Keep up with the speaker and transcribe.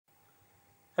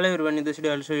Hello everyone, in this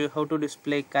video I'll show you how to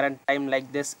display current time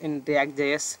like this in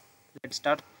React.js. Let's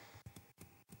start.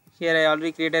 Here I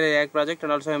already created a React project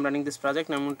and also I'm running this project.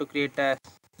 Now I'm going to create a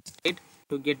state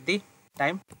to get the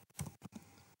time.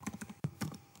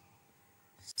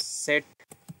 Set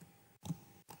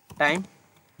time,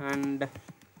 and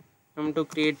I'm going to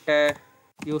create a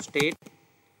use state,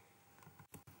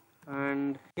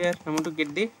 and here I'm going to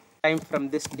get the time from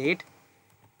this date.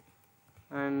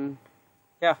 And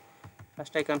yeah,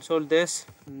 first I console this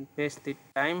and paste the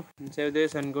time and save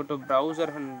this and go to browser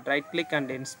and right click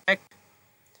and inspect.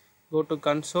 Go to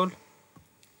console.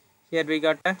 Here we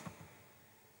got a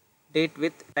date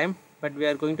with time, but we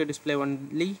are going to display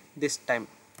only this time.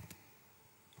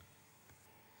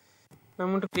 Now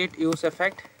I'm going to create use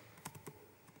effect.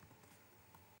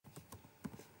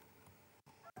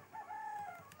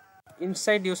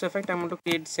 Inside use effect I'm going to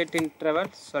create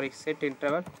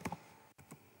setInterval,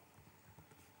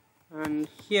 and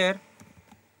here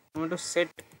I'm going to set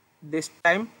this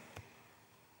time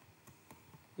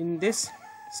in this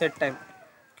set time.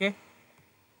 Okay,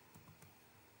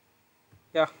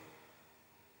 yeah,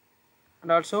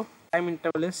 and also time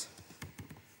interval is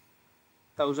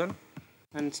 1000,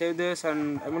 and save this,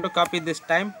 and I'm going to copy this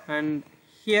time, and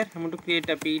here I'm going to create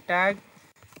a p tag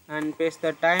and paste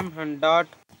the time and dot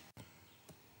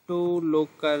to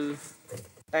local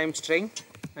time string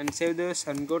and save this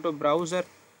and go to browser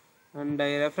and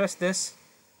I refresh this.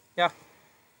 Yeah,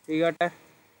 we got a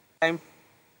time.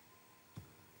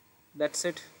 That's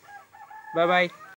it. Bye bye.